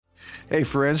Hey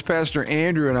friends, Pastor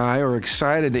Andrew and I are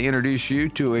excited to introduce you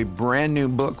to a brand new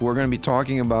book we're going to be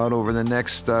talking about over the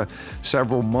next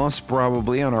several months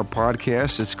probably on our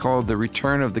podcast. It's called The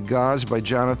Return of the Gods by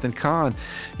Jonathan Cahn.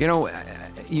 You know,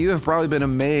 you have probably been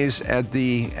amazed at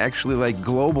the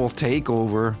global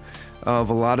takeover of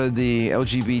a lot of the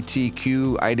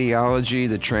LGBTQ ideology,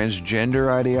 the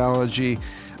transgender ideology.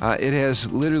 It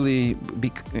has literally,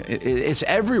 it's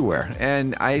everywhere.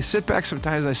 And I sit back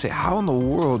sometimes and I say, how in the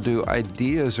world do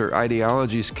ideas or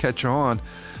ideologies catch on?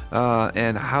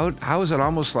 And how is it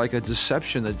almost like a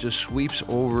deception that just sweeps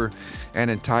over an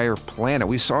entire planet?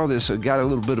 We saw this, got a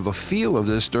little bit of a feel of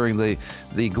this during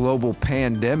the global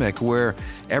pandemic, where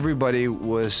everybody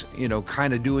was,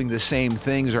 kind of doing the same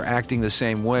things or acting the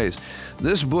same ways.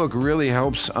 This book really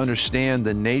helps understand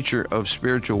the nature of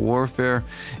spiritual warfare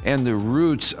and the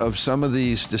roots of some of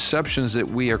these deceptions that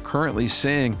we are currently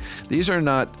seeing. These are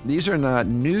not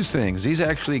new things. These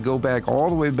actually go back all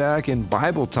the way back in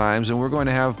Bible times, and we're going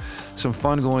to have some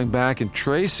fun going back and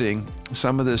tracing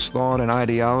some of this thought and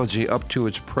ideology up to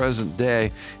its present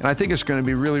day. And I think it's going to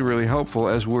be really, really helpful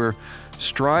as we're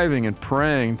striving and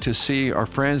praying to see our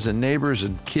friends and neighbors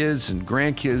and kids and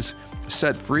grandkids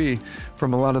set free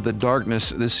from a lot of the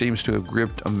darkness that seems to have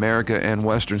gripped America and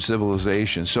Western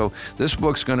civilization. So this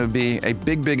book's going to be a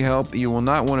big, big help. You will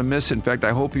not want to miss it. In fact,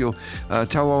 I hope you'll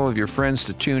tell all of your friends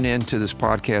to tune in to this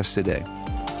podcast today.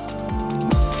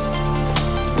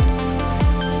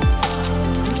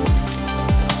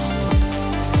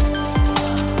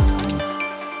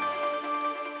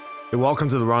 Hey, welcome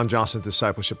to the Ron Johnson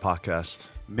Discipleship Podcast.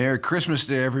 Merry Christmas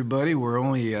to everybody. We're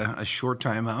only a short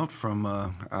time out from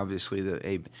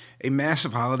obviously a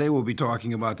massive holiday. We'll be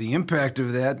talking about the impact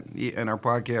of that in our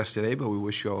podcast today, but we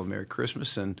wish you all a Merry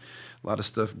Christmas and a lot of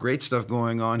stuff, great stuff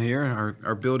going on here.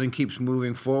 Our building keeps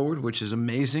moving forward, which is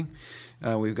amazing.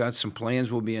 We've got some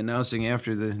plans we'll be announcing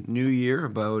after the new year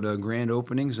about grand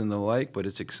openings and the like, but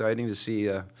it's exciting to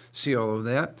see all of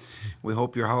that. We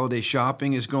hope your holiday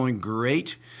shopping is going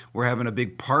great. We're having a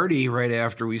big party right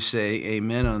after we say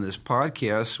amen on this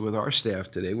podcast with our staff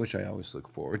today, which I always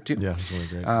look forward to. Yeah, it's really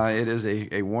great. It is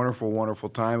a wonderful, wonderful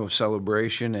time of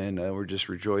celebration, and we're just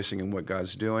rejoicing in what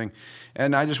God's doing.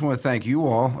 And I just want to thank you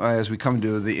all as we come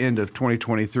to the end of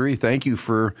 2023. Thank you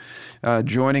for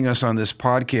joining us on this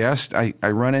podcast. I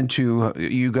run into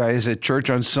you guys at church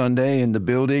on Sunday in the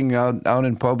building out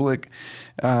in public,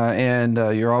 and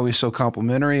you're always so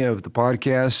complimentary of the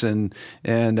podcast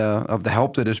and of the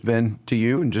help that it's been to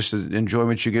you and just the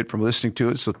enjoyment you get from listening to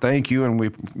it. So thank you, and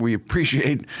we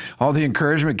appreciate all the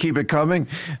encouragement. Keep it coming.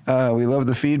 We love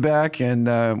the feedback, and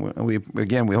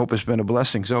we hope it's been a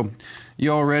blessing. So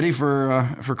you all ready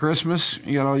for Christmas?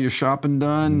 You got all your shopping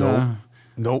done?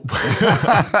 Nope.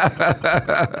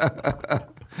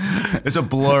 It's a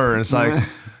blur. It's like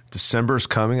December's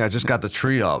coming. I just got the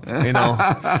tree up.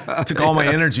 It took all my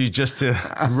energy just to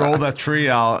roll that tree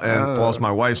out, and it's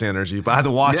my wife's energy, but I had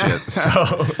to watch it.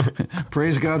 So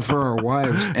praise God for our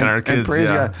wives and our kids. And praise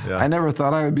God. Yeah. I never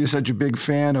thought I would be such a big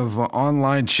fan of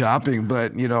online shopping,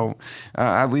 but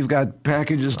we've got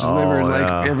packages delivered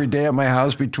every day at my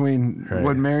house between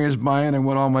what Mary is buying and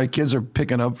what all my kids are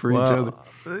picking up for each other.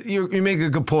 You make a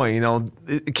good point.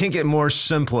 It can't get more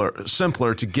simpler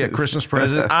to get Christmas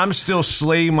presents. I'm still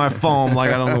slaying my phone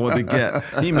like I don't know what to get.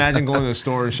 Can you imagine going to the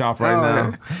store and shop right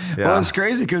now? Yeah. Well, it's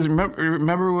crazy because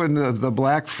remember when the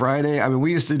Black Friday? I mean,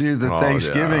 we used to do the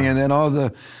Thanksgiving, and then all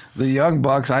the young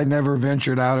bucks. I never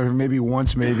ventured out, or maybe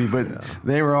once, but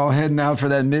they were all heading out for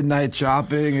that midnight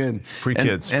shopping and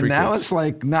pre-kids. And now it's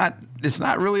like it's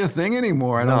not really a thing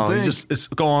anymore. I don't think. You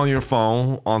just go on your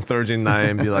phone on Thursday night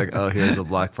and be like, oh, here's a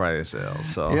Black Friday sale.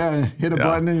 So hit a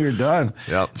button and you're done.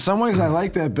 Yep. In some ways, I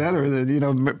like that better.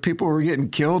 That people were getting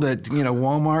killed at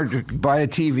Walmart to buy a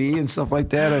TV and stuff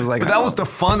like that. I was like, but that was the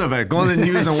fun of it. Going to the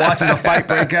news and watching the fight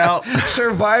break out,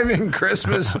 surviving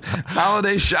Christmas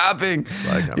holiday shopping.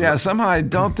 Somehow I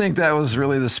don't think that was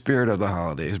really the spirit of the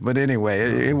holidays. But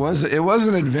anyway, it was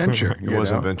an adventure. It was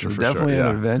an adventure for sure. Definitely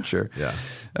an adventure. Yeah.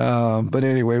 But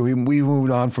anyway, we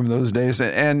moved on from those days,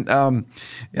 and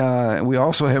we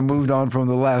also have moved on from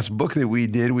the last book that we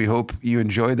did. We hope you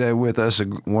enjoyed that with us, a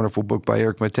wonderful book by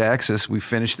Eric Metaxas. We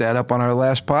finished that up on our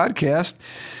last podcast,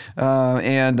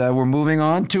 and we're moving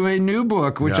on to a new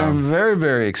book, which I'm very,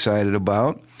 very excited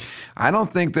about. I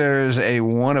don't think there's a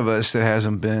one of us that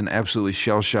hasn't been absolutely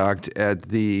shell-shocked at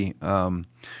the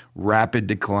rapid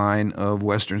decline of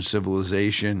Western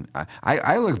civilization.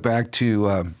 I look back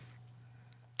to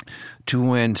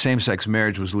when same-sex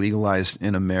marriage was legalized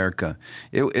in America.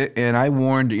 And I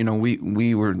warned,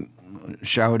 we were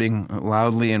shouting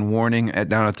loudly and warning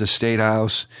down at the State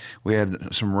House. We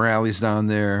had some rallies down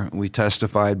there. We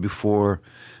testified before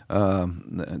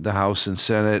the House and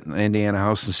Senate, Indiana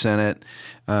House and Senate.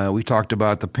 We talked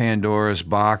about the Pandora's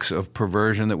box of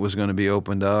perversion that was going to be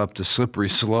opened up, the slippery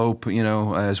slope,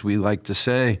 as we like to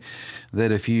say,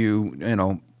 that if you,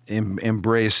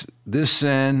 embrace this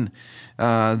sin,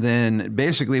 then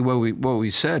basically what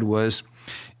we said was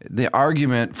the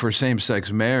argument for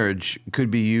same-sex marriage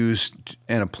could be used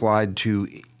and applied to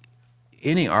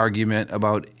any argument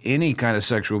about any kind of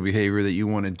sexual behavior that you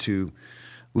wanted to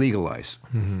legalize.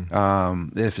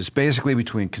 Mm-hmm. If it's basically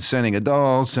between consenting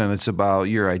adults and it's about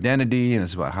your identity and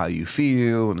it's about how you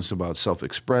feel and it's about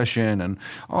self-expression and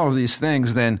all of these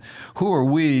things, then who are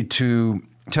we to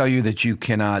tell you that you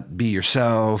cannot be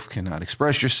yourself, cannot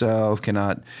express yourself,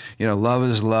 cannot, love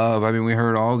is love. I mean, we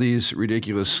heard all these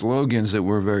ridiculous slogans that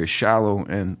were very shallow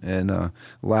and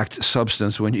lacked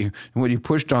substance when you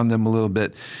pushed on them a little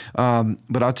bit.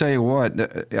 But I'll tell you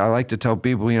what, I like to tell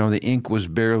people, the ink was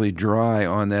barely dry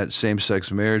on that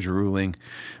same-sex marriage ruling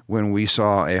when we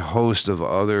saw a host of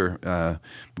other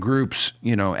groups,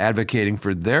 advocating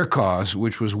for their cause,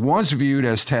 which was once viewed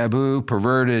as taboo,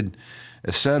 perverted,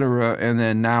 etc. And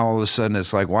then now all of a sudden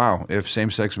it's like, wow, if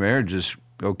same-sex marriage is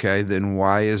okay, then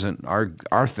why isn't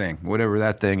our thing, whatever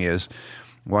that thing is,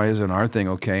 why isn't our thing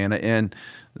okay? And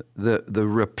the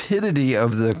rapidity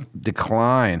of the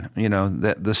decline,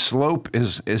 that the slope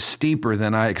is steeper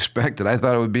than I expected. I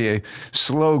thought it would be a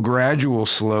slow, gradual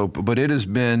slope, but it has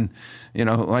been,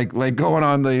 like going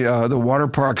on the water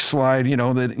park slide,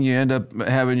 that you end up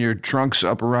having your trunks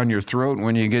up around your throat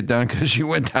when you get done because you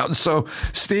went down so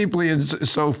steeply and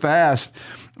so fast.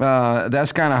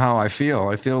 That's kind of how I feel.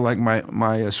 I feel like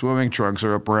my swimming trunks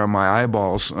are up around my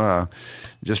eyeballs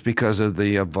just because of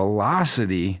the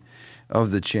velocity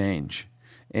of the change.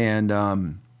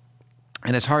 And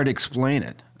it's hard to explain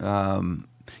it.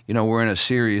 We're in a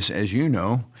series, as you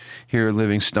know, here at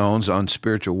Living Stones on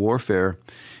spiritual warfare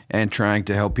and trying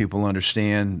to help people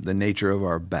understand the nature of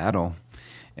our battle.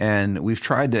 And we've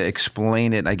tried to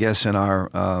explain it, I guess, in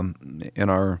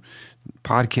our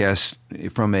podcast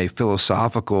from a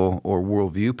philosophical or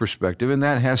worldview perspective, and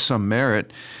that has some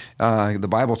merit. The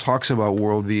Bible talks about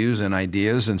worldviews and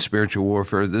ideas and spiritual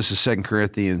warfare. This is 2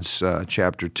 Corinthians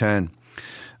chapter 10,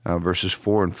 verses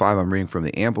 4 and 5. I'm reading from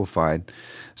the Amplified. It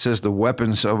says, the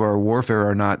weapons of our warfare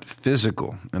are not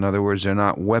physical. In other words, they're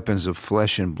not weapons of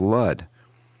flesh and blood.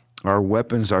 Our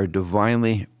weapons are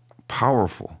divinely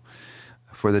powerful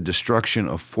for the destruction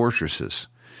of fortresses.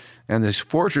 And these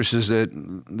fortresses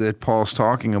that Paul's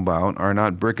talking about are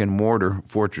not brick and mortar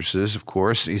fortresses, of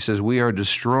course. He says we are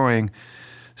destroying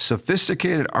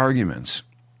sophisticated arguments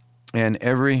and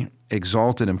every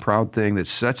exalted and proud thing that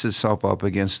sets itself up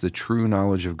against the true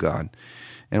knowledge of God.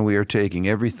 And we are taking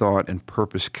every thought and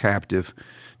purpose captive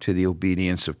to the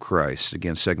obedience of Christ.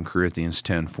 Again, 2 Corinthians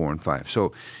 10, 4 and 5.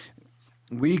 So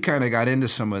we kind of got into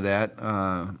some of that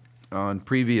on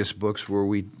previous books where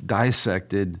we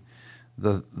dissected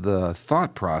the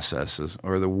thought processes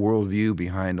or the worldview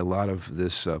behind a lot of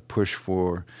this push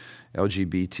for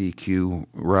LGBTQ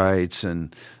rights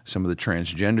and some of the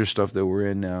transgender stuff that we're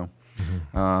in now.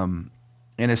 Mm-hmm.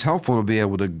 And it's helpful to be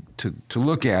able to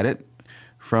look at it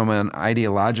from an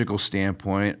ideological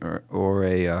standpoint or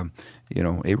a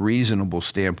reasonable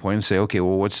standpoint and say, okay,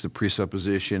 well, what's the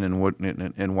presupposition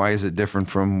and why is it different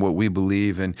from what we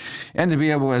believe? And to be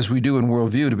able, as we do in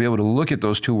worldview, to be able to look at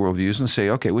those two worldviews and say,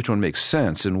 okay, which one makes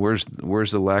sense and where's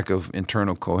the lack of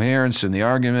internal coherence in the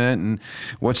argument and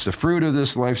what's the fruit of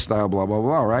this lifestyle, blah, blah,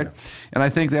 blah, right? Yeah. And I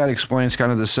think that explains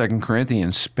kind of the 2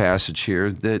 Corinthians passage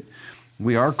here that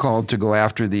we are called to go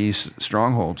after these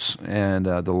strongholds and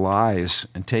the lies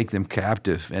and take them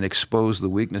captive and expose the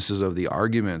weaknesses of the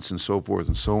arguments and so forth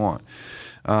and so on.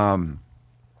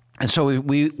 And so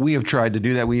we have tried to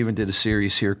do that. We even did a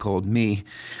series here called Me,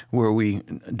 where we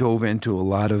dove into a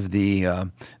lot of the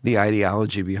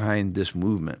ideology behind this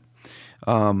movement.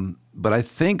 But I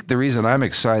think the reason I'm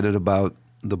excited about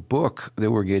the book that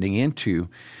we're getting into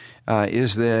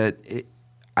is that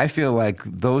I feel like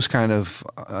those kind of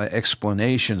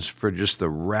explanations for just the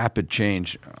rapid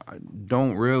change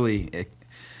don't really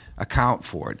account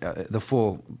for it, the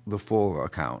full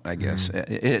account, I guess.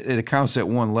 Mm-hmm. It accounts at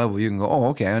one level. You can go, oh,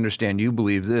 okay, I understand you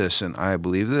believe this, and I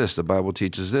believe this. The Bible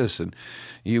teaches this, and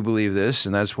you believe this,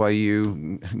 and that's why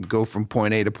you go from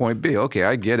point A to point B. Okay,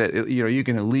 I get it. You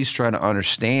can at least try to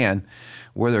understand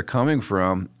where they're coming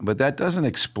from, but that doesn't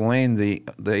explain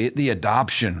the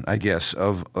adoption, I guess,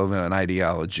 of an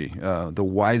ideology, the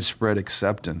widespread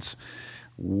acceptance.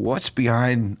 What's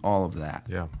behind all of that?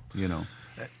 Yeah.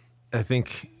 I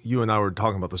think you and I were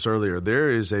talking about this earlier. There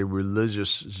is a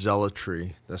religious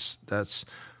zealotry that's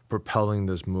propelling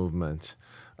this movement.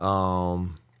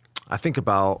 I think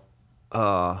about,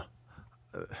 I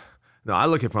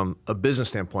look at it from a business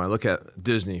standpoint. I look at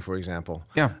Disney, for example,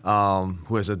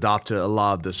 who has adopted a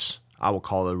lot of this, I will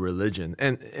call it religion.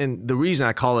 And the reason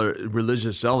I call it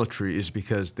religious zealotry is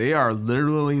because they are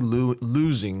literally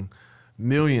losing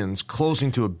millions,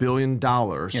 closing to $1 billion.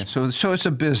 Yeah, so it's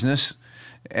a business.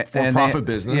 For-profit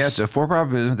business. Yeah, it's a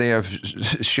for-profit business. They have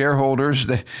shareholders.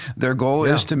 Their goal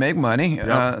is to make money.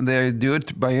 Yep. They do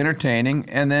it by entertaining.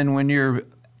 And then when you're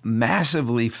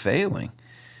massively failing,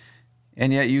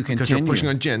 and yet you continue. Because you're pushing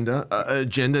an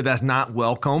agenda that's not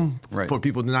welcome for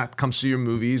people to not come see your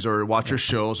movies or watch your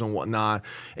shows and whatnot,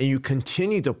 and you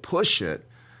continue to push it.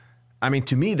 I mean,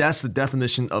 to me, that's the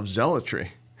definition of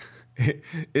zealotry.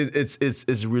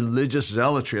 It's religious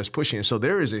zealotry as pushing it. So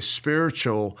there is a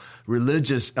spiritual,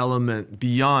 religious element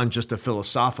beyond just a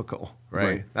philosophical,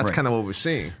 right? That's kind of what we're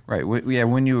seeing. Right. Yeah,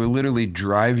 when you literally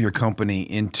drive your company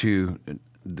into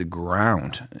the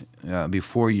ground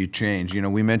before you change. You know,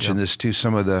 we mentioned this too,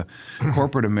 some of the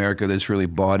corporate America that's really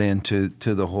bought into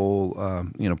the whole,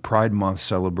 Pride Month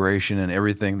celebration and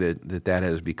everything that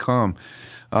has become.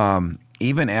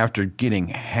 Even after getting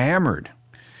hammered,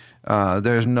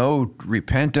 there's no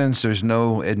repentance. There's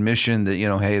no admission that,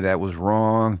 hey, that was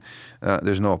wrong.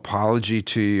 There's no apology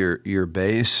to your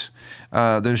base.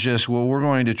 There's just, we're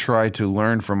going to try to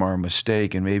learn from our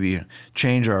mistake and maybe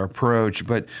change our approach.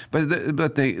 But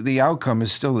the outcome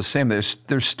is still the same.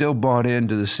 They're still bought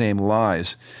into the same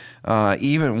lies.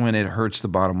 Even when it hurts the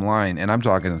bottom line. And I'm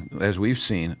talking, as we've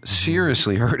seen,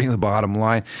 seriously hurting the bottom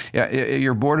line. Yeah,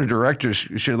 your board of directors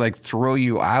should throw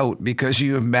you out because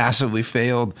you have massively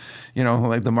failed,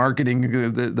 like the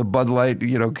marketing, the Bud Light,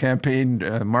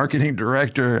 campaign marketing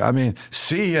director. I mean,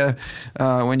 see ya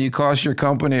when you cost your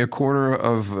company a quarter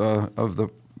of the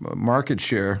market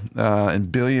share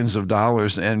and billions of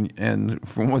dollars, and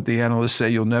from what the analysts say,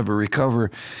 you'll never recover.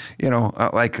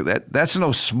 Like that's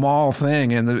no small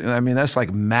thing, and that's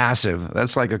like massive.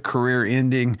 That's like a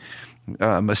career-ending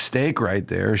mistake right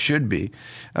there. Should be,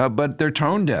 but they're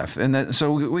tone deaf, and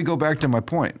so we go back to my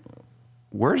point.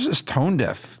 Where's this tone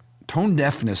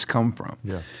deafness come from?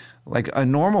 Yeah, like a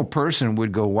normal person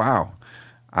would go, wow,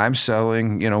 I'm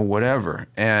selling, whatever,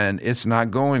 and it's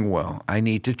not going well. I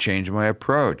need to change my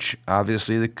approach.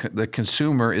 Obviously, the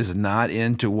consumer is not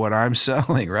into what I'm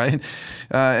selling, right?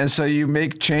 And so you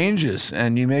make changes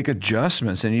and you make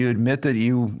adjustments and you admit that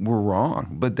you were wrong,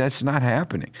 but that's not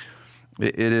happening.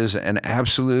 It is an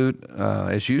absolute,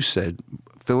 as you said,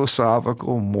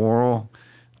 philosophical, moral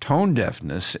tone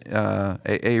deafness,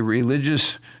 a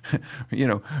religious,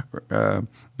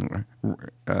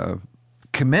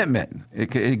 commitment.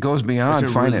 It goes beyond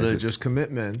finances. It's a religious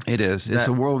commitment. It is. It's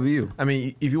a worldview. I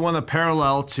mean, if you want to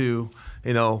parallel to,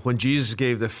 when Jesus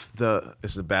gave the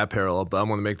this is a bad parallel, but I'm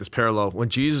going to make this parallel. When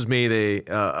Jesus made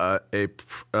a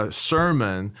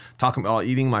sermon talking about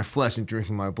eating my flesh and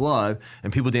drinking my blood,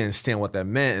 and people didn't understand what that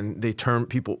meant, and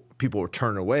people were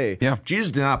turned away. Yeah.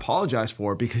 Jesus did not apologize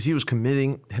for it because he was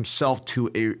committing himself to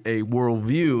a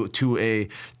worldview,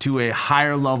 to a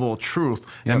higher level of truth.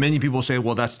 Yep. And many people say,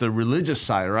 well, that's the religious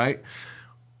side, right?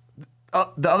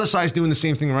 The other side is doing the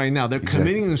same thing right now. They're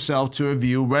committing themselves to a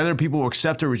view, whether people will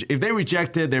accept or reject. If they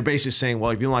reject it, they're basically saying,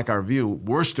 well, if you don't like our view,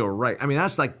 we're still right. I mean,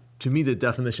 that's to me, the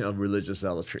definition of religious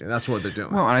zealotry, and that's what they're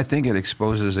doing. Well, and I think it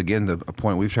exposes, again, a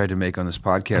point we've tried to make on this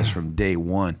podcast from day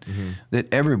one, that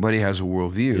everybody has a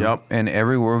worldview, and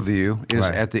every worldview is,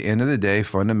 at the end of the day,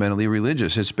 fundamentally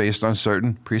religious. It's based on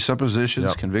certain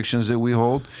presuppositions, convictions that we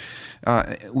hold.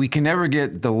 We can never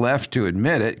get the left to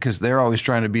admit it because they're always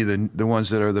trying to be the ones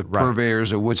that are the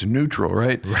purveyors of what's neutral,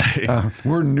 right? Right.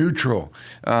 We're neutral.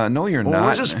 No, you're not.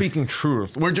 We're just speaking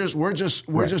truth. We're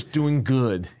just doing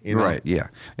good. Right. Yeah.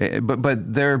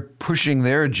 But they're pushing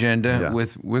their agenda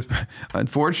with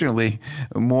unfortunately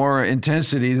more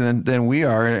intensity than we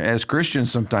are as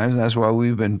Christians sometimes, and that's why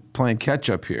we've been playing catch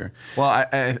up here. Well,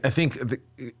 I think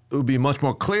it would be much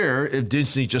more clear if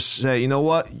Disney just say, you know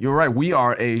what, you're right. We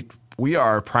are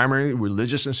a primary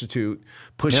religious institute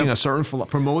pushing a certain,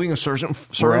 promoting a certain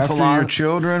philosophy. Your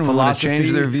children, we want to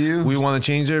change their view. We want to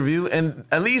change their view, and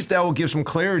at least that will give some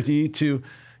clarity to,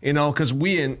 Because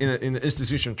we in the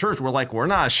institution church, we're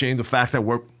not ashamed of the fact that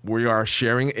we are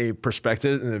sharing a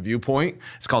perspective and a viewpoint.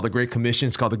 It's called the Great Commission.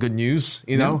 It's called the Good News.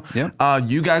 Yeah.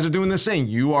 You guys are doing the same.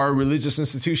 You are a religious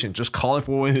institution. Just call it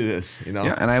for what it is.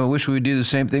 Yeah, and I wish we would do the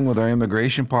same thing with our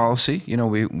immigration policy.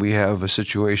 We have a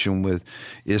situation with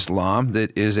Islam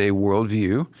that is a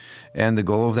worldview, and the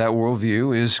goal of that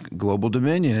worldview is global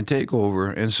dominion and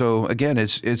takeover. And so, again,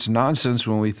 it's nonsense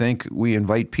when we think we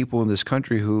invite people in this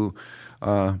country who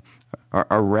are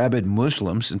rabid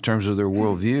Muslims in terms of their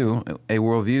worldview, a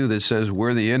worldview that says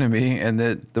we're the enemy and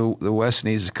that the West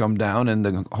needs to come down, and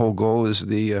the whole goal is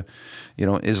the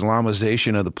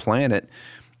Islamization of the planet.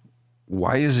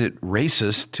 Why is it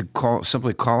racist to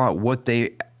simply call out what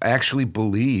they actually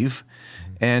believe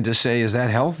and to say, is that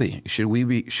healthy? Should we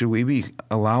be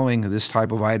allowing this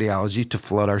type of ideology to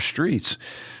flood our streets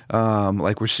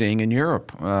like we're seeing in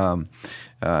Europe?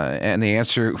 And the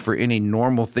answer for any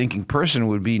normal thinking person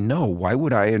would be no. Why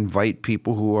would I invite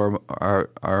people who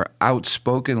are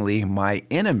outspokenly my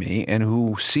enemy and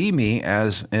who see me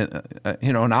as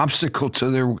an obstacle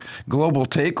to their global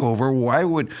takeover?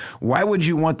 Why would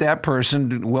you want that person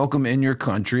to welcome in your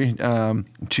country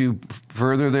to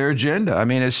further their agenda? I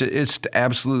mean, it's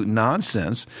absolute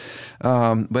nonsense.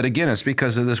 But again, it's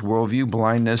because of this worldview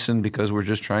blindness and because we're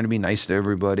just trying to be nice to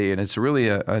everybody. And it's really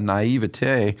a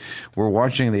naivete. We're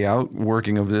watching the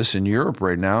outworking of this in Europe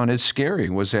right now, and it's scary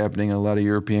what's happening in a lot of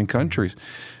European countries.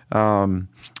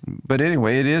 But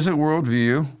anyway, it is a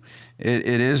worldview. It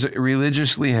is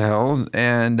religiously held,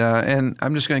 and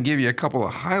I'm just going to give you a couple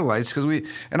of highlights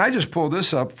I just pulled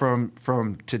this up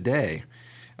from today.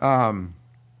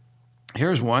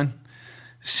 Here's one: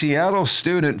 Seattle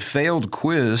student failed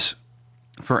quiz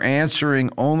for answering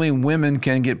only women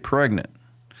can get pregnant.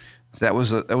 That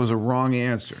was a wrong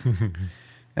answer.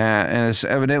 And it's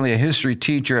evidently a history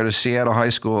teacher at a Seattle high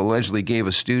school allegedly gave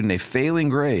a student a failing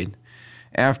grade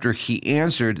after he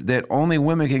answered that only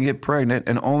women can get pregnant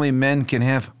and only men can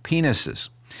have penises.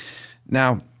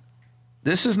 Now,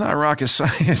 this is not rocket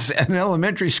science. An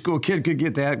elementary school kid could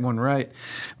get that one right.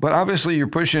 But obviously you're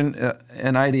pushing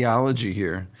an ideology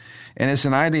here. And it's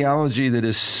an ideology that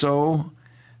is so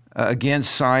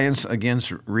against science,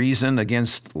 against reason,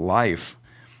 against life,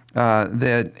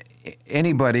 that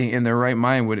anybody in their right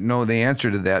mind would know the answer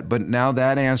to that. But now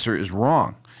that answer is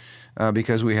wrong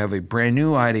because we have a brand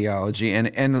new ideology. And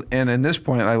in this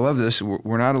point, I love this,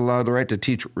 we're not allowed the right to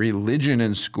teach religion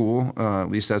in school. At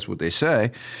least that's what they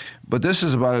say. But this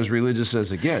is about as religious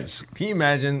as it gets. Can you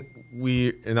imagine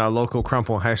in our local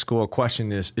Crumple High School, a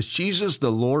question is Jesus the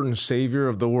Lord and Savior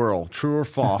of the world, true or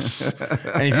false?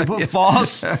 And if you put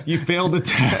false, you fail the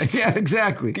test. Yeah,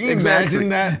 exactly. Can you imagine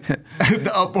that?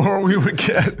 The uproar we would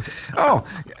get. Oh,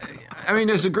 I mean,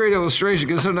 it's a great illustration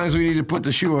because sometimes we need to put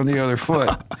the shoe on the other foot.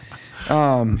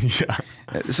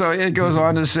 So it goes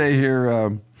on to say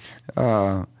here,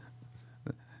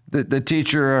 the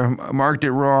teacher marked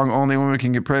it wrong. Only women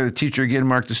can get pregnant. The teacher again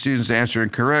marked the student's answer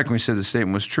incorrect. We said the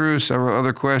statement was true. Several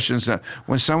other questions.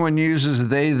 When someone uses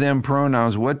they, them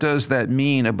pronouns, what does that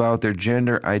mean about their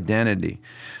gender identity?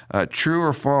 True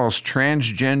or false,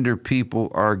 transgender people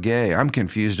are gay. I'm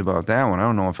confused about that one. I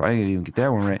don't know if I can even get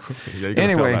that one right. Yeah, you're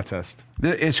gonna fail that test.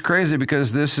 It's crazy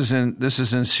because this is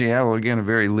in Seattle, again, a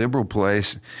very liberal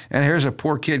place. And here's a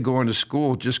poor kid going to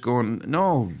school just going,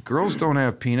 no, girls don't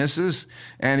have penises.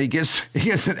 And he gets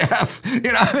an F.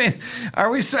 I mean, are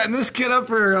we setting this kid up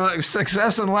for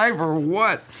success in life or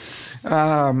what?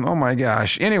 Oh, my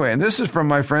gosh. Anyway, and this is from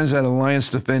my friends at Alliance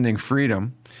Defending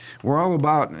Freedom. We're all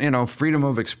about, freedom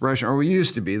of expression, or we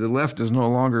used to be. The left is no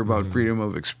longer about freedom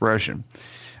of expression.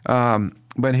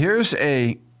 But here's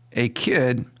a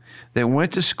kid that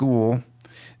went to school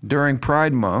during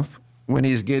Pride Month when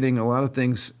he's getting a lot of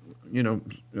things, a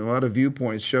lot of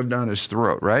viewpoints shoved down his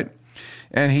throat, right?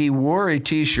 And he wore a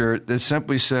T-shirt that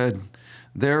simply said,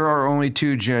 "There are only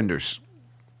two genders."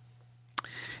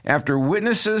 After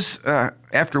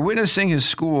witnessing his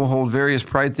school hold various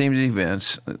Pride-themed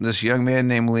events, this young man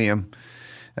named Liam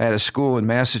at a school in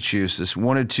Massachusetts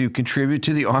wanted to contribute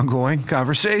to the ongoing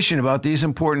conversation about these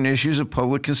important issues of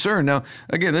public concern. Now,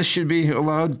 again, this should be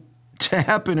allowed to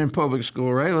happen in public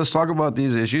school, right? Let's talk about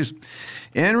these issues.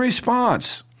 In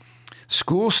response,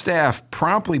 school staff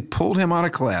promptly pulled him out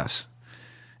of class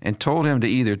and told him to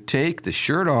either take the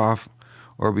shirt off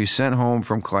or be sent home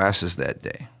from classes that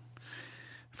day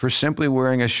for simply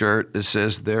wearing a shirt that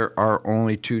says there are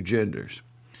only two genders.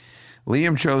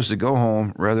 Liam chose to go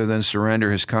home rather than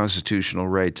surrender his constitutional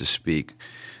right to speak.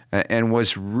 And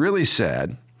what's really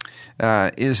sad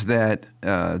is that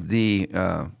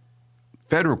the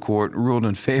federal court ruled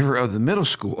in favor of the middle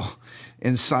school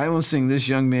in silencing this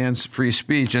young man's free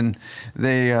speech. And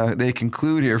they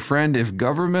conclude here, friend, if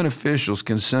government officials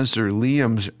can censor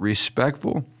Liam's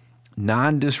respectful,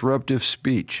 non-disruptive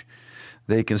speech,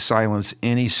 they can silence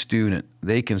any student.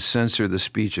 They can censor the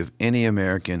speech of any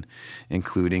American,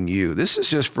 including you. This is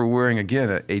just for wearing,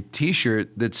 again, a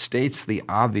T-shirt that states the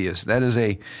obvious. That is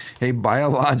a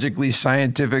biologically,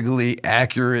 scientifically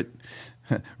accurate,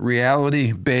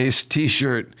 reality-based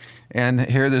T-shirt. And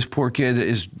here this poor kid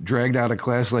is dragged out of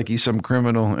class like he's some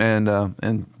criminal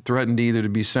and threatened either to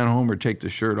be sent home or take the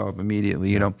shirt off immediately,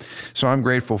 you know. So I'm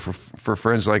grateful for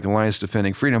friends like Alliance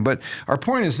Defending Freedom. But our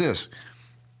point is this.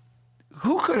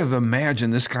 Who could have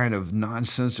imagined this kind of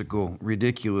nonsensical,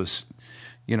 ridiculous,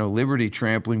 liberty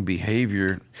trampling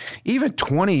behavior even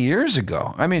 20 years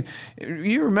ago? I mean,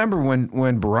 you remember when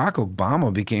Barack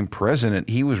Obama became president,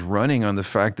 he was running on the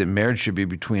fact that marriage should be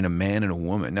between a man and a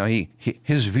woman. Now,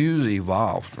 his views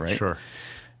evolved, right? Sure.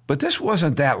 But this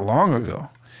wasn't that long ago.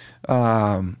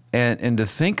 And to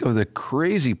think of the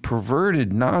crazy,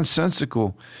 perverted,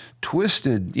 nonsensical,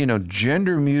 twisted,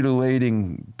 gender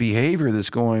mutilating behavior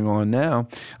that's going on now.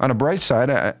 On a bright side,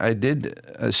 I did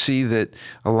see that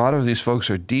a lot of these folks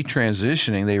are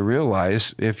detransitioning. They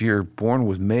realize if you're born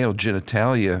with male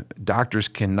genitalia, doctors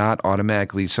cannot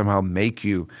automatically somehow make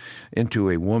you into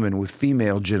a woman with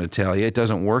female genitalia. It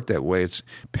doesn't work that way. It's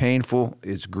painful.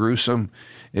 It's gruesome.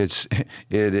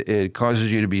 It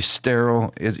causes you to be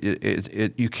sterile.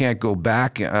 You can't go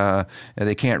back.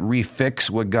 They can't refix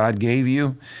what God gave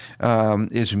you.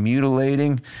 It's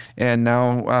mutilating. And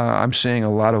now I'm seeing a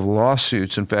lot of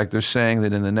lawsuits. In fact, they're saying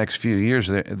that in the next few years,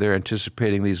 they're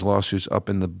anticipating these lawsuits up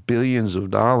in the billions of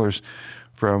dollars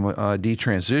from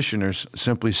detransitioners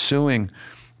simply suing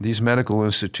these medical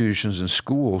institutions and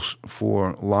schools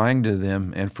for lying to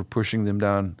them and for pushing them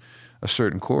down a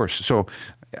certain course. So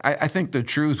I think the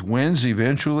truth wins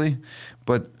eventually,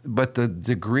 but the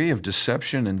degree of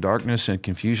deception and darkness and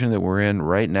confusion that we're in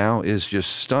right now is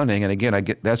just stunning. And again,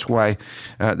 that's why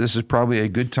this is probably a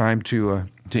good time to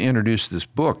introduce this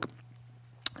book.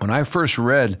 When I first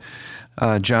read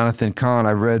Jonathan Cahn,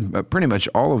 I read pretty much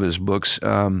all of his books,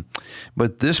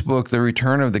 but this book, The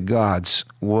Return of the Gods,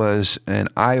 was an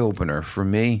eye-opener for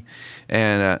me,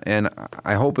 and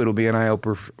I hope it'll be an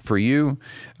eye-opener for you.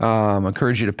 I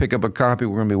encourage you to pick up a copy.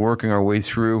 We're going to be working our way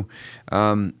through,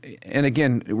 and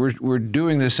again, we're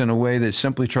doing this in a way that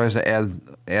simply tries to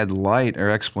add light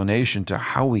or explanation to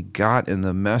how we got in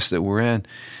the mess that we're in,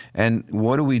 and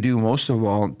what do we do most of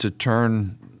all to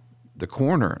turn the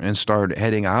corner and start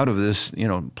heading out of this,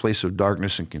 place of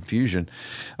darkness and confusion.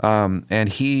 And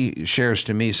he shares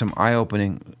to me some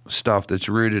eye-opening stuff that's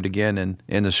rooted again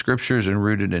in the scriptures and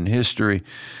rooted in history,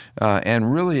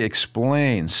 and really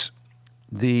explains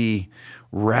the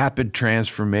rapid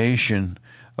transformation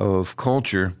of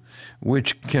culture,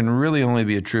 which can really only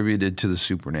be attributed to the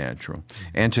supernatural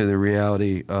and to the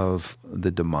reality of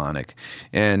the demonic.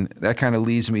 And that kind of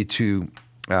leads me to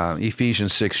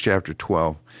Ephesians 6, chapter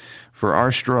 12. For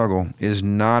our struggle is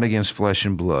not against flesh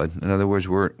and blood. In other words,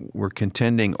 we're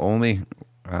contending only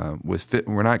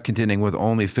we're not contending with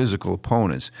only physical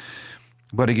opponents,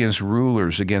 but against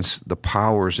rulers, against the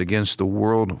powers, against the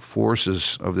world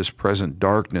forces of this present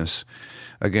darkness,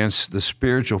 against the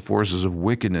spiritual forces of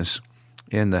wickedness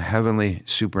in the heavenly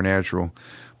supernatural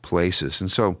places. And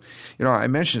so, I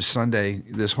mentioned Sunday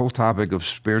this whole topic of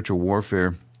spiritual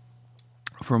warfare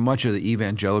for much of the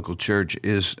evangelical church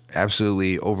is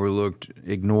absolutely overlooked,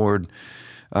 ignored.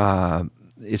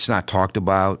 It's not talked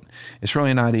about. It's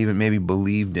really not even maybe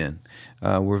believed in.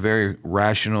 We're very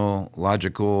rational,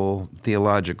 logical,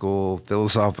 theological,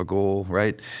 philosophical,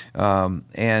 right?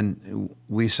 And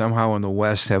we somehow in the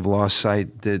West have lost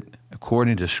sight that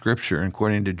according to Scripture and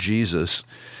according to Jesus,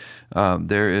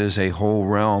 there is a whole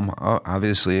realm,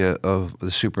 obviously, of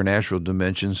the supernatural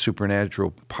dimension,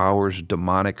 supernatural powers,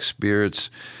 demonic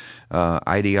spirits,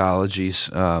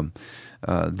 ideologies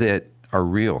that are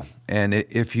real. And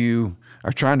if you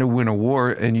are trying to win a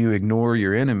war and you ignore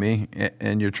your enemy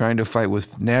and you're trying to fight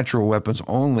with natural weapons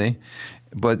only,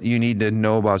 but you need to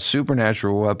know about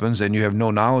supernatural weapons and you have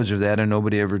no knowledge of that and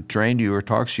nobody ever trained you or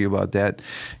talks to you about that,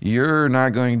 you're not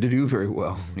going to do very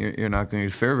well. You're not going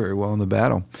to fare very well in the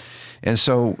battle. And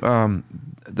so and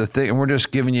we're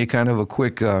just giving you kind of a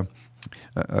quick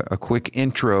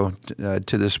intro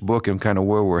to this book and kind of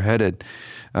where we're headed.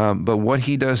 But what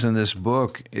he does in this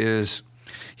book is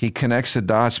He connects the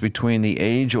dots between the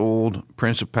age-old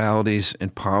principalities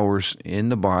and powers in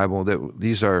the Bible. That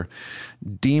these are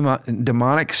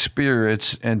demonic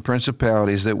spirits and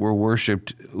principalities that were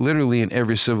worshipped literally in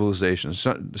every civilization.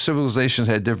 Civilizations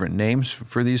had different names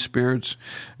for these spirits.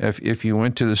 If you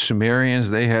went to the Sumerians,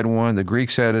 they had one. The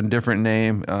Greeks had a different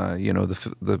name.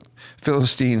 The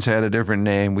Philistines had a different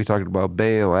name. We talked about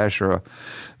Baal, Asherah,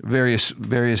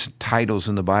 various titles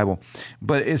in the Bible.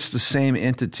 But it's the same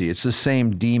entity. It's the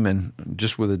same demon,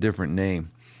 just with a different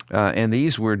name. And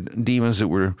these were demons that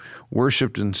were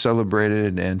worshipped and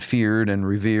celebrated and feared and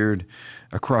revered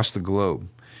across the globe.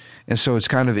 And so it's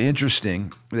kind of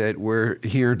interesting that we're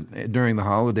here during the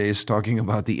holidays talking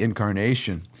about the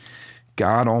incarnation,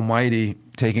 God Almighty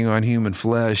taking on human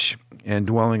flesh and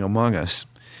dwelling among us.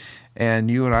 And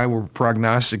you and I were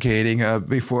prognosticating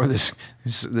before this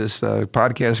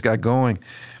podcast got going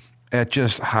at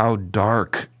just how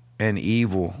dark and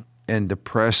evil and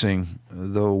depressing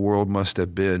the world must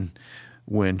have been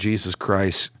when Jesus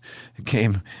Christ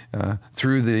came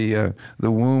through the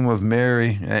womb of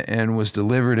Mary and was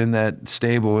delivered in that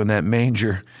stable, in that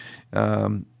manger.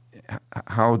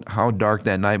 How dark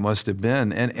that night must have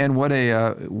been, and what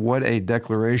a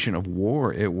declaration of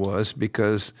war it was,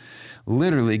 because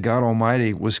literally God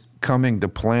Almighty was coming to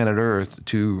planet Earth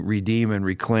to redeem and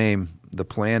reclaim the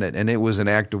planet, and it was an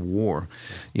act of war.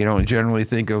 You don't generally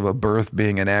think of a birth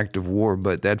being an act of war,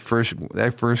 but that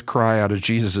first cry out of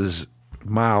Jesus's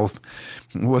mouth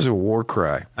was a war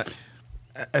cry.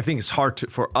 I think it's hard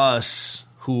for us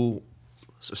who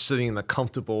are sitting in a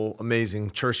comfortable,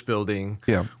 amazing church building,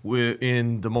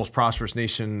 in the most prosperous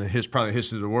nation, probably the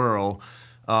history of the world,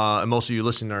 and most of you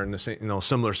listening are in the same,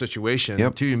 similar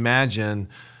situation. To imagine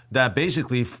that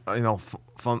basically,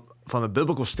 from a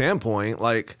biblical standpoint,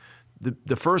 like,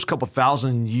 the first couple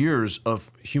thousand years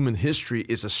of human history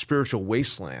is a spiritual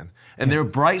wasteland. And there are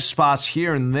bright spots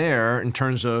here and there in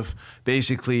terms of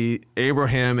basically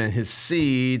Abraham and his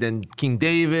seed and King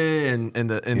David and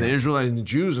the Israelites and the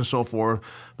Jews and so forth.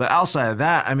 But outside of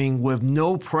that, I mean, with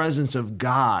no presence of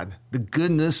God, the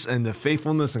goodness and the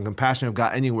faithfulness and compassion of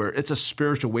God anywhere, it's a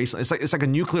spiritual wasteland. It's like a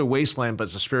nuclear wasteland, but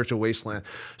it's a spiritual wasteland.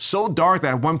 So dark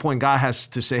that at one point God has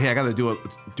to say, hey, I got to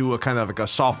do a kind of like a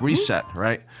soft reset,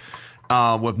 right?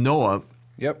 With Noah.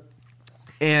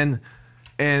 And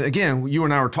again, you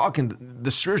and I were talking,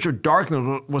 the spiritual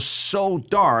darkness was so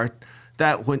dark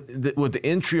that with the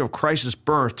entry of Christ's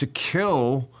birth to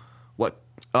kill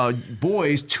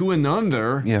boys 2 and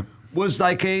under was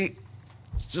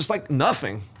just like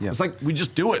nothing. It's like we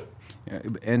just do it.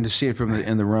 And to see it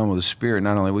in the realm of the spirit,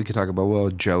 not only we could talk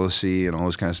about jealousy and all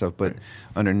this kind of stuff, but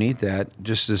underneath that,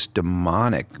 just this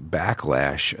demonic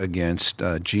backlash against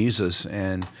Jesus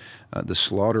and the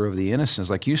slaughter of the innocents.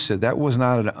 Like you said, that was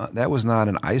not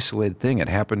an isolated thing. It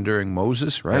happened during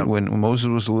Moses, right? When Moses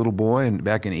was a little boy and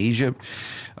back in Egypt,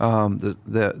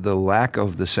 the lack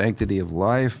of the sanctity of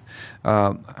life.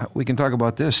 We can talk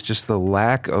about this, just the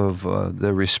lack of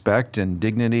the respect and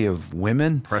dignity of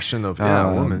women. Oppression of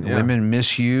women. Women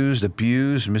misused,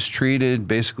 abused, mistreated,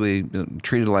 basically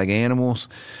treated like animals.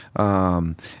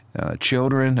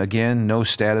 Children, again, no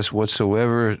status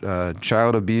whatsoever.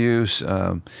 Child abuse,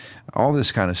 all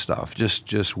this kind of stuff.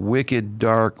 Just wicked,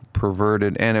 dark,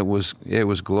 perverted, and it was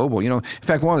global. In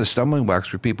fact, one of the stumbling blocks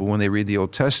for people when they read the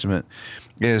Old Testament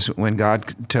is when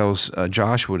God tells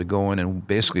Joshua to go in and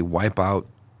basically wipe out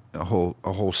a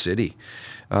whole city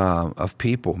of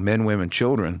people, men, women,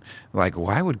 children. Like,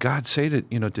 why would God say to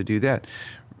do that?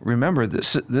 Remember,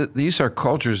 these are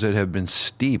cultures that have been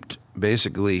steeped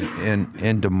basically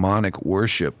in demonic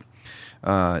worship.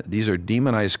 These are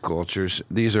demonized cultures.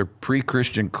 These are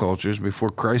pre-Christian cultures before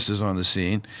Christ is on the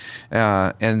scene.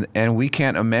 And we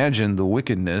can't imagine the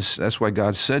wickedness. That's why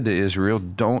God said to Israel,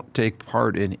 don't take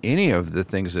part in any of the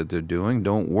things that they're doing.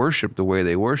 Don't worship the way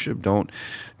they worship. Don't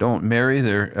marry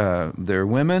their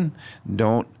women.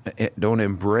 Don't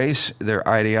embrace their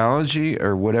ideology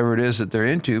or whatever it is that they're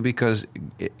into, because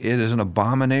it is an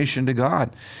abomination to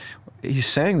God. He's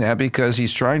saying that because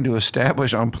he's trying to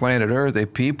establish on planet Earth a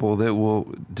people that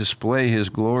will display his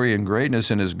glory and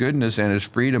greatness and his goodness and his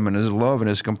freedom and his love and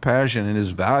his compassion and his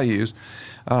values.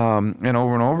 And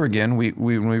over again, when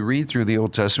we read through the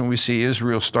Old Testament, we see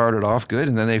Israel started off good,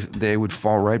 and then they would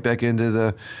fall right back into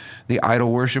the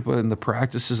idol worship and the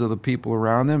practices of the people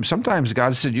around them. Sometimes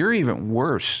God said, you're even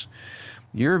worse.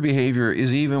 Your behavior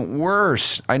is even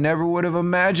worse. I never would have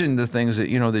imagined the things that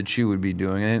you would be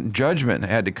doing. And judgment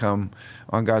had to come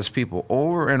on God's people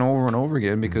over and over and over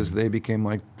again because they became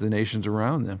like the nations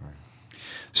around them.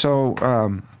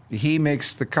 So he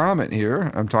makes the comment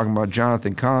here. I'm talking about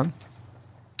Jonathan Cahn,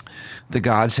 the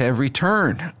gods have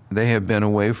returned. They have been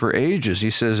away for ages. He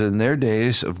says, in their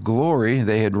days of glory,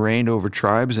 they had reigned over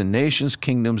tribes and nations,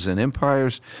 kingdoms and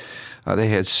empires. They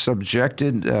had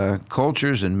subjected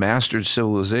cultures and mastered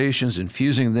civilizations,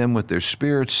 infusing them with their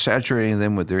spirits, saturating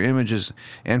them with their images,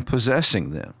 and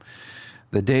possessing them.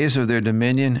 The days of their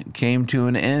dominion came to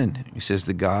an end. He says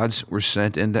the gods were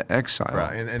sent into exile.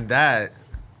 Right, and that,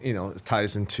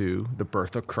 ties into the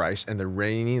birth of Christ and the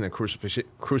reigning, the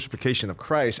crucifixion of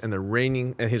Christ, and the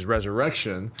reigning and his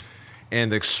resurrection,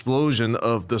 and the explosion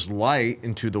of this light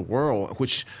into the world,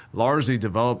 which largely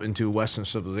developed into Western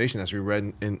civilization, as we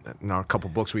read in our couple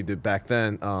books we did back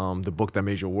then, the book that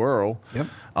made your world,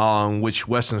 which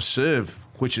Western Civ,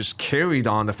 which is carried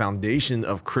on the foundation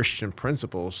of Christian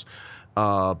principles,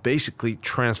 basically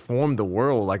transformed the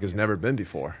world like it's never been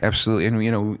before. Absolutely.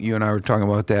 And, you and I were talking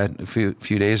about that a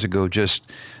few days ago, just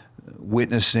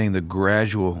witnessing the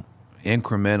gradual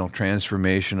incremental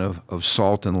transformation of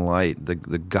salt and light, the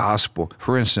gospel.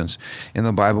 For instance, in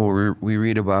the Bible, we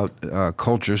read about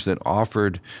cultures that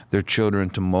offered their children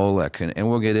to Molech, and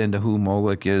we'll get into who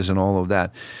Molech is and all of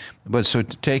that. But so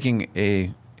taking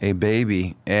a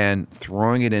baby and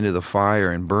throwing it into the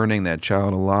fire and burning that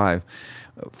child alive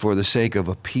for the sake of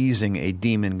appeasing a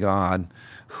demon god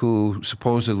who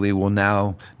supposedly will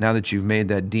now that you've made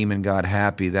that demon god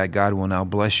happy, that God will now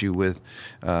bless you with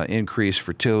increased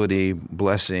fertility,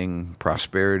 blessing,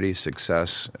 prosperity,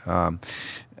 success.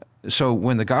 So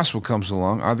when the gospel comes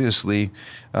along, obviously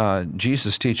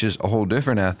Jesus teaches a whole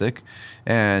different ethic,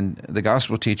 and the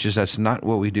gospel teaches that's not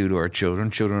what we do to our children.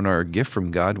 Children are a gift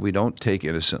from God. We don't take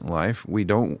innocent life. We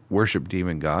don't worship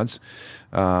demon gods.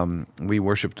 We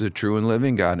worship the true and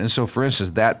living God. And so, for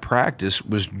instance, that practice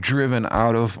was driven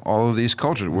out of all of these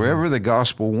cultures. Wherever the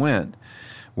gospel went,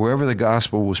 wherever the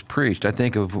gospel was preached. I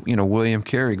think of, William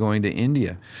Carey going to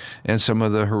India and some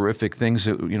of the horrific things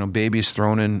that, babies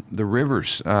thrown in the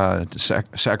rivers to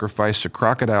sacrifice to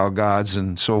crocodile gods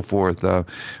and so forth.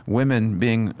 Women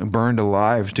being burned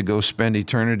alive to go spend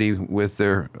eternity with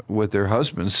their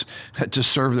husbands, to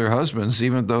serve their husbands,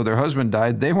 even though their husband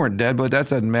died. They weren't dead, but that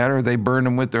doesn't matter. They burned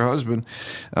them with their husband.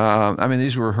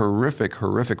 These were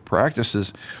horrific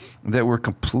practices that were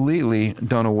completely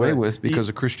done away with because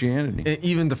of Christianity. And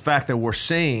even the fact that we're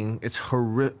saying it's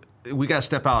horrific, we got to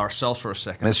step out ourselves for a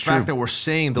second. That's the fact true. that we're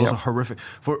saying those are horrific.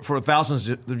 For thousands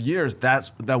of years,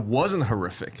 that wasn't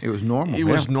horrific. It was normal. It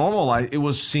was normal. It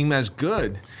was seen as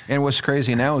good. And what's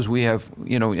crazy now is we have,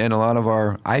 in a lot of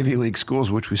our Ivy League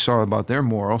schools, which we saw about their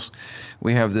morals,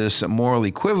 we have this moral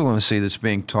equivalency that's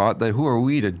being taught, that who are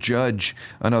we to judge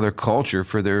another culture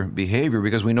for their behavior,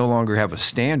 because we no longer have a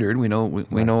standard. We no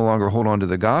longer hold on to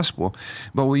the gospel.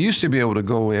 But we used to be able to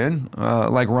go in,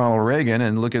 like Ronald Reagan,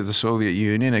 and look at the Soviet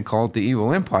Union and call it the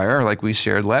evil empire, like we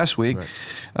shared last week.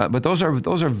 Right. But those are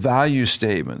value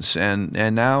statements, and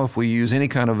now if we use any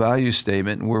kind of value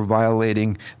statement, we're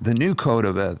violating the new code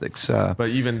of ethics. But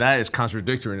even that is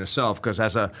contradictory in itself, because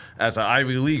as an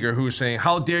Ivy Leaguer who's saying,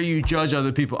 "How dare you judge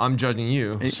other people? I'm judging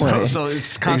you." So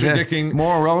it's contradicting. Exactly.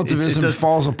 Moral relativism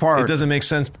falls apart. It doesn't make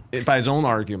sense by his own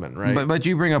argument, right? But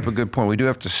you bring up a good point. We do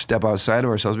have to step outside of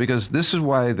ourselves, because this is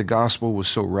why the gospel was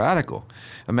so radical.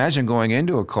 Imagine going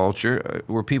into a culture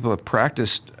where people have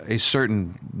practiced a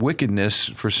certain wickedness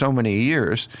for so many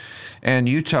years, and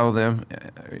you tell them,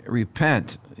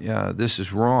 repent, this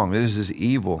is wrong, this is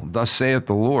evil, thus saith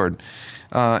the Lord.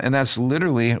 And that's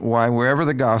literally why wherever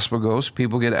the gospel goes,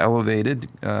 people get elevated,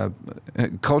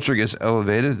 culture gets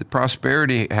elevated,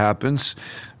 prosperity happens,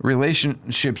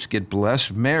 relationships get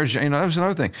blessed, marriage, that was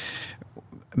another thing.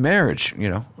 Marriage,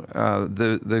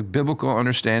 the biblical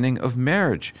understanding of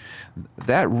marriage,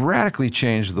 that radically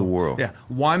changed the world. Yeah,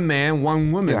 one man,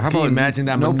 one woman. Yeah, can you imagine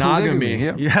that no monogamy?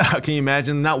 Polygamy, Can you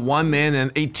imagine not one man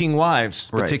and 18 wives,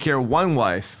 but take care of one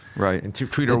wife? Right, and to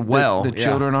treat her well. The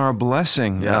children are a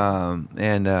blessing,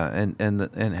 and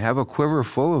have a quiver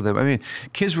full of them.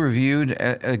 Kids were viewed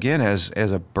again as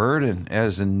a burden,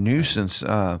 as a nuisance.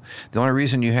 The only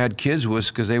reason you had kids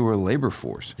was because they were a labor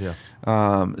force. Yeah.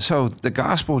 So the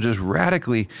gospel just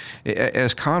radically,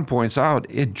 as Kahn points out,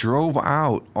 it drove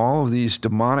out all of these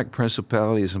demonic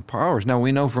principalities and powers. Now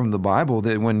we know from the Bible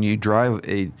that when you drive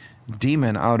a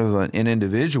demon out of an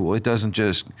individual, it doesn't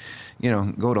just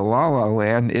go to la la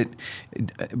land. It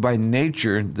by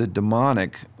nature, the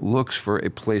demonic looks for a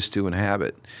place to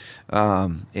inhabit.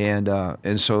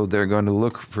 And so they're going to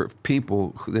look for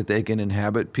people that they can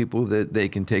inhabit, people that they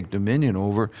can take dominion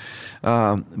over.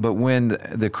 But when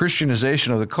the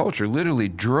Christianization of the culture literally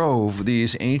drove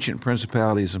these ancient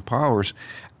principalities and powers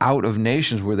out of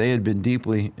nations where they had been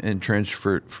deeply entrenched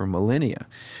for millennia.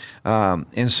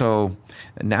 And so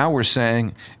now we're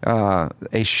saying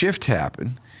a shift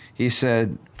happened. He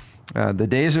said, the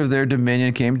days of their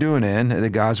dominion came to an end. The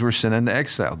gods were sent into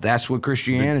exile. That's what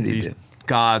Christianity did.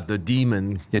 Gods, the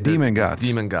demon. Yeah, demon gods.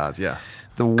 Demon gods, yeah.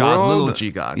 The world, gods, little g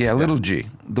gods. Yeah, little g.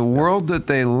 The world that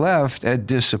they left had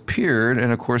disappeared,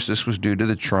 and of course this was due to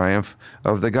the triumph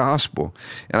of the gospel.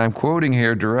 And I'm quoting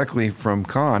here directly from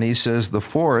Kahn. He says, the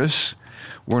forests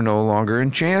were no longer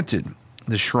enchanted.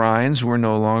 The shrines were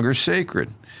no longer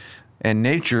sacred. And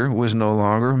nature was no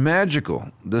longer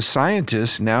magical. The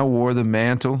scientists now wore the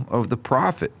mantle of the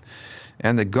prophet,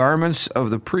 and the garments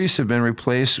of the priests had been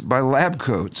replaced by lab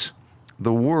coats.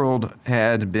 The world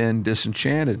had been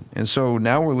disenchanted. And so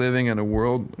now we're living in a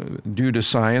world, due to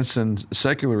science and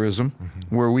secularism,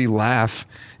 where we laugh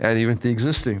at even the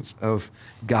existence of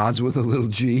gods with a little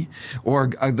g or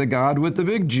the God with the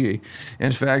big G.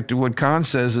 In fact, what Kahn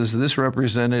says is this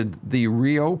represented the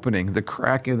reopening, the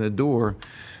crack in the door,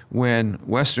 when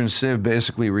Western Civ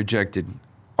basically rejected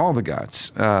all the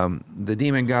gods, the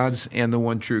demon gods and the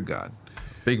one true God.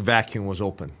 Big vacuum was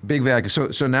open. Big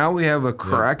vacuum. So now we have a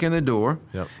crack in the door,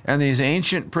 and these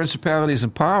ancient principalities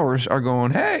and powers are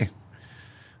going, hey,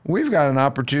 we've got an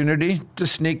opportunity to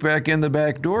sneak back in the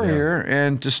back door here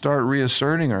and to start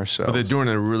reasserting ourselves. But they're doing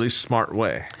it in a really smart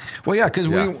way. Well, yeah, because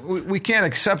we can't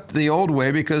accept the old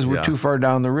way because we're too far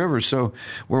down the river. So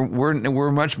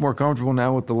we're much more comfortable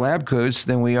now with the lab coats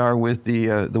than we are with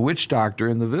the witch doctor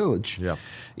in the village. Yeah.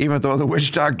 Even though the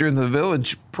witch doctor in the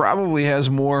village probably has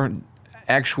more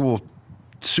actual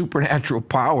supernatural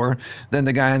power than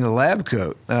the guy in the lab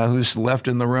coat who's left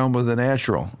in the realm of the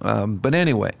natural. But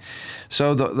anyway,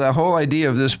 so the whole idea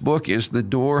of this book is the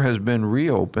door has been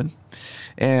reopened.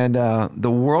 And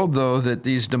the world, though, that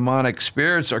these demonic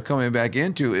spirits are coming back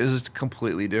into is a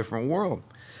completely different world.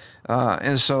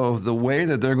 And so the way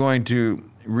that they're going to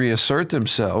reassert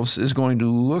themselves is going to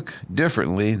look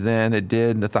differently than it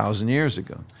did 1,000 years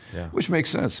ago. Yeah. Which makes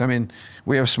sense. I mean,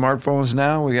 we have smartphones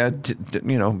now. We got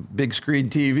big screen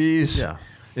TVs. Yeah,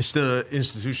 it's the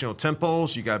institutional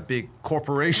temples. You got big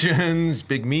corporations,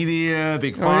 big media,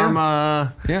 big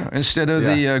pharma. Yeah. Instead of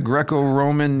the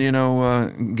Greco-Roman,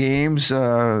 games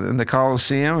in the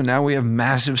Colosseum, and now we have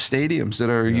massive stadiums that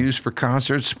are used for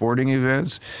concerts, sporting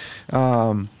events.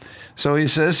 So he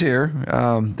says here,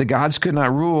 the gods could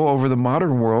not rule over the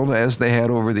modern world as they had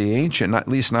over the ancient, at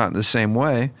least not in the same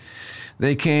way.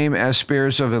 They came as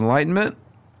spirits of enlightenment,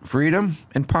 freedom,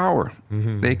 and power.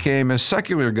 Mm-hmm. They came as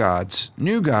secular gods,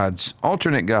 new gods,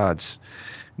 alternate gods,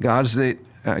 gods that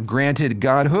granted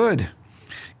godhood,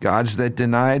 gods that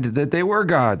denied that they were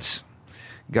gods,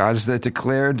 gods that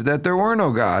declared that there were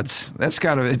no gods. That's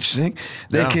kind of interesting.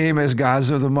 They came as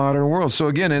gods of the modern world. So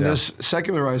again, in this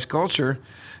secularized culture,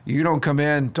 you don't come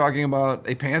in talking about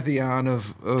a pantheon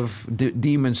of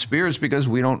demon spirits because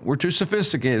we're too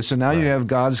sophisticated. So now you have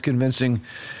gods convincing,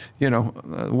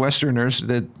 Westerners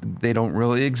that they don't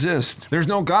really exist. There's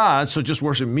no God, so just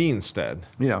worship me instead.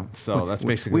 Yeah. So that's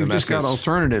basically we've the message. We've just got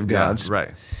alternative gods. Yeah,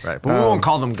 right. But we won't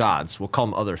call them gods. We'll call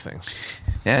them other things.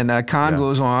 And Kahn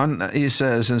goes on, he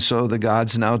says, and so the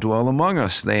gods now dwell among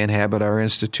us. They inhabit our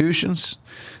institutions.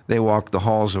 They walk the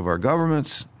halls of our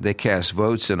governments. They cast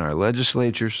votes in our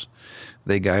legislatures.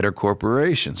 They guide our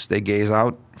corporations. They gaze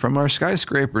out from our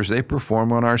skyscrapers. They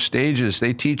perform on our stages.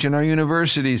 They teach in our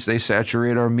universities. They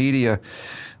saturate our media.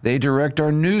 They direct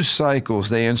our news cycles.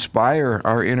 They inspire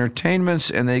our entertainments,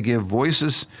 and they give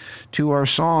voices to our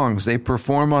songs. They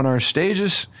perform on our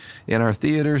stages, in our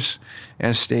theaters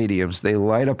and stadiums. They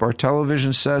light up our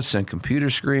television sets and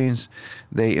computer screens.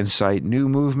 They incite new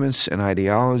movements and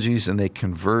ideologies, and they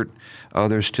convert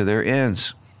others to their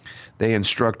ends. They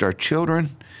instruct our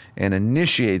children and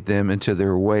initiate them into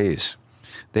their ways.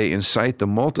 They incite the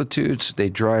multitudes. They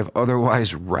drive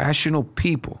otherwise rational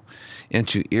people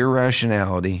into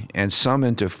irrationality and some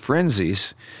into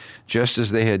frenzies, just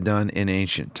as they had done in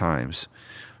ancient times.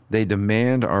 They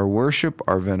demand our worship,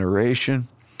 our veneration,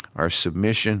 our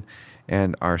submission,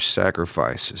 and our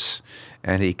sacrifices.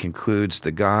 And he concludes,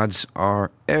 the gods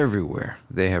are everywhere.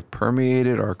 They have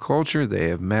permeated our culture. They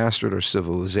have mastered our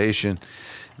civilization.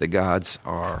 The gods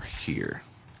are here.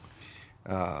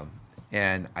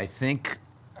 And I think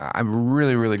I'm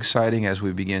really, really exciting as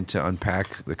we begin to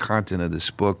unpack the content of this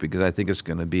book, because I think it's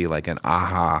going to be like an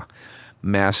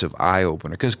massive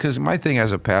eye-opener. Because my thing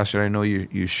as a pastor, I know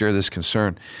you share this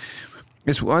concern,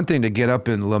 It's one thing to get up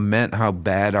and lament how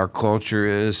bad our culture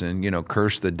is and,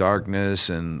 curse the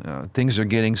darkness and things are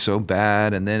getting so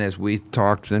bad. And then as we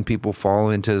talked, then people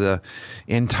fall into the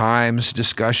end times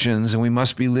discussions and we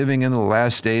must be living in the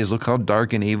last days. Look how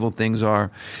dark and evil things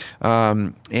are.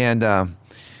 You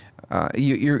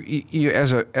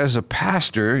as a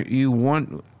pastor, you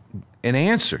want an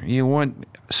answer. You want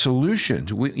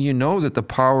solutions. You know that the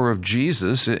power of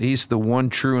Jesus, he's the one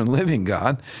true and living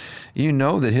God. You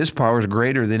know that his power is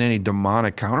greater than any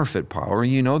demonic counterfeit power.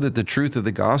 You know that the truth of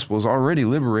the gospel has already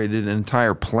liberated an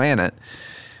entire planet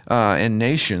and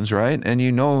nations, right? And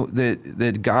you know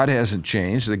that God hasn't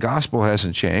changed. The gospel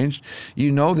hasn't changed.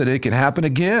 You know that it can happen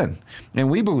again. And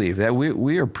we believe that.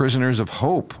 We are prisoners of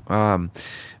hope.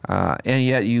 And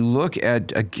yet you look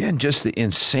at, again, just the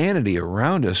insanity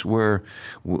around us where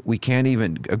we can't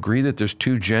even agree that there's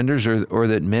two genders or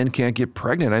that men can't get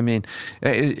pregnant. I mean,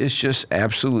 it's just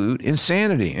absolute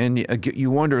insanity. And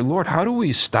you wonder, Lord, how do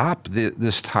we stop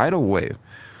this tidal wave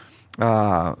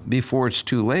before it's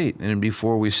too late and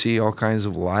before we see all kinds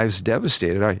of lives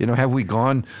devastated? Have we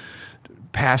gone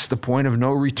past the point of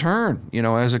no return,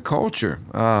 as a culture?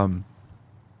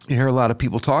 You hear a lot of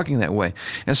people talking that way.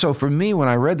 And so for me, when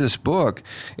I read this book,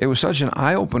 it was such an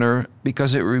eye-opener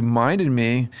because it reminded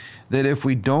me that if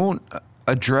we don't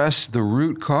address the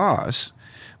root cause,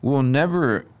 we'll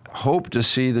never hope to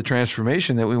see the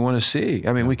transformation that we want to see.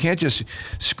 I mean, we can't just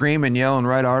scream and yell and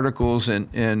write articles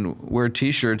and wear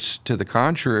T-shirts to the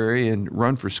contrary and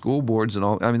run for school boards and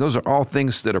all. I mean, those are all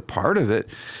things that are part of it.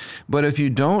 But if you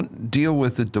don't deal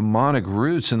with the demonic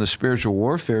roots and the spiritual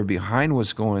warfare behind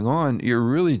what's going on, you're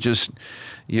really just,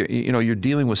 you're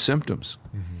dealing with symptoms.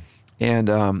 Mm-hmm.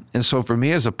 And so for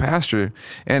me as a pastor,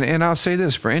 and I'll say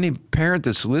this, for any parent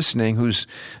that's listening who's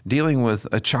dealing with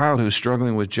a child who's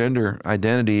struggling with gender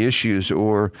identity issues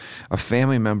or a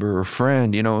family member or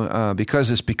friend,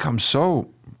 because it's become so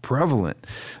prevalent.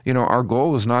 Our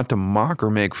goal is not to mock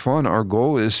or make fun. Our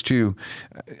goal is to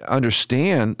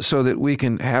understand so that we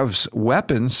can have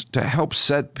weapons to help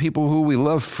set people who we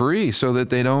love free so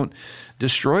that they don't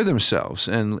destroy themselves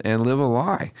and live a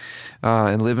lie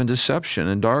and live in deception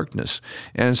and darkness.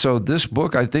 And so this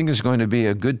book, I think, is going to be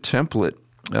a good template.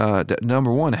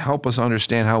 Number one, help us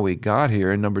understand how we got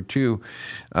here. And number two,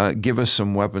 give us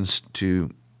some weapons to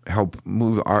help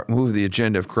move the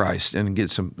agenda of Christ and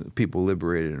get some people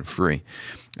liberated and free.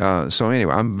 So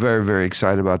anyway, I'm very, very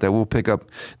excited about that. We'll pick up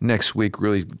next week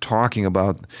really talking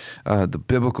about the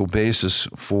biblical basis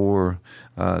for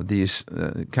these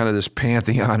kind of this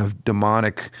pantheon of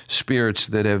demonic spirits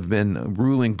that have been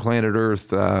ruling planet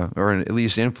Earth or at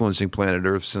least influencing planet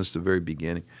Earth since the very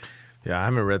beginning. Yeah, I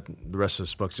haven't read the rest of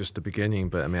this book, just the beginning,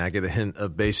 but I mean, I get a hint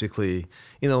of basically,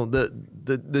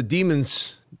 the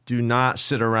demons do not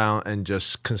sit around and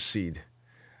just concede.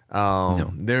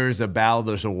 No. There's a battle,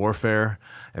 there's a warfare,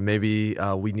 and maybe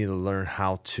we need to learn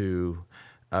how to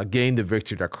gain the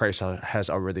victory that Christ has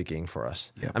already gained for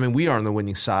us. Yeah. I mean, we are on the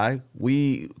winning side.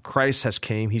 Christ has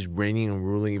came. He's reigning and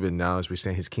ruling even now as we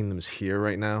stand. His kingdom is here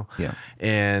right now. Yeah.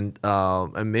 And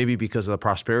maybe because of the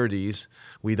prosperities,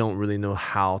 we don't really know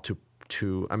how to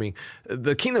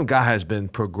the kingdom of God has been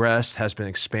progressed, has been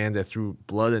expanded through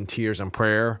blood and tears and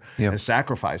prayer and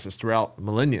sacrifices throughout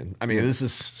millennium. I mean, this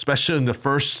is especially in the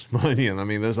first millennium. I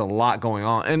mean, there's a lot going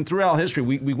on, and throughout history,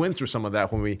 we went through some of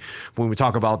that when we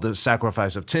talk about the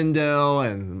sacrifice of Tyndale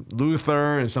and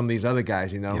Luther and some of these other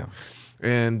guys,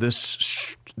 And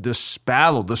this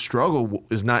battle, this struggle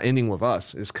is not ending with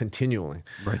us; it's continuing.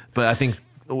 Right. But I think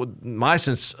my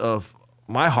sense of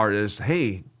my heart is,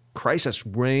 hey, Christ has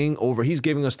reigned over. He's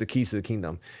giving us the keys to the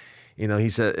kingdom. He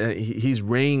said his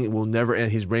reign will never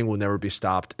end. His reign will never be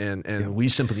stopped. And we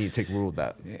simply need to take rule of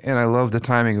that. And I love the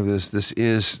timing of this. This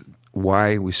is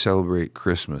why we celebrate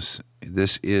Christmas.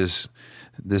 This is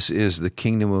the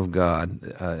kingdom of God,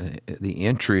 the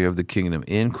entry of the kingdom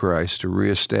in Christ to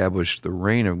reestablish the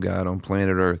reign of God on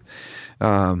planet Earth.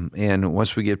 And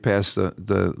once we get past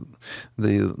the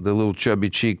little chubby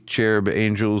cheeked cherub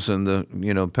angels and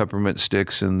the peppermint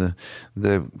sticks and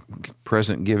the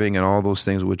present giving and all those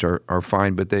things, which are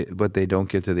fine, but they don't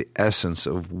get to the essence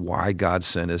of why God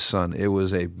sent His Son. It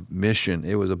was a mission.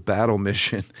 It was a battle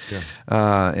mission,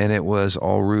 and it was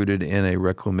all rooted in a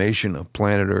reclamation of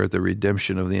planet Earth, the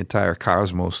redemption of the entire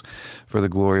cosmos for the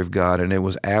glory of God. And it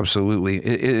was absolutely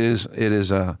it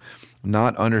is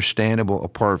not understandable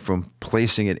apart from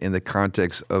placing it in the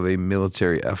context of a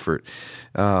military effort.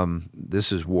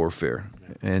 This is warfare.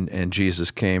 and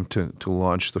Jesus came to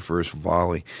launch the first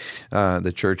volley.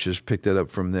 The church has picked it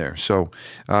up from there. So,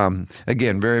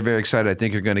 again, very, very excited. I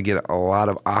think you're going to get a lot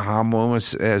of aha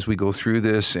moments as we go through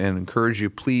this, and encourage you,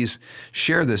 please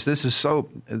share this. This is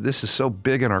so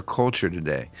big in our culture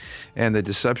today, and the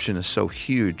deception is so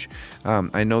huge.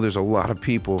 I know there's a lot of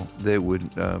people that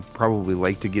would probably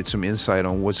like to get some insight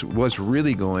on what's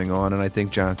really going on, and I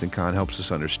think Jonathan Cahn helps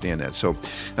us understand that. So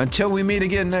until we meet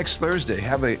again next Thursday,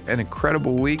 have an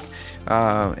incredible week,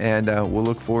 and we'll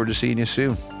look forward to seeing you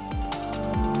soon.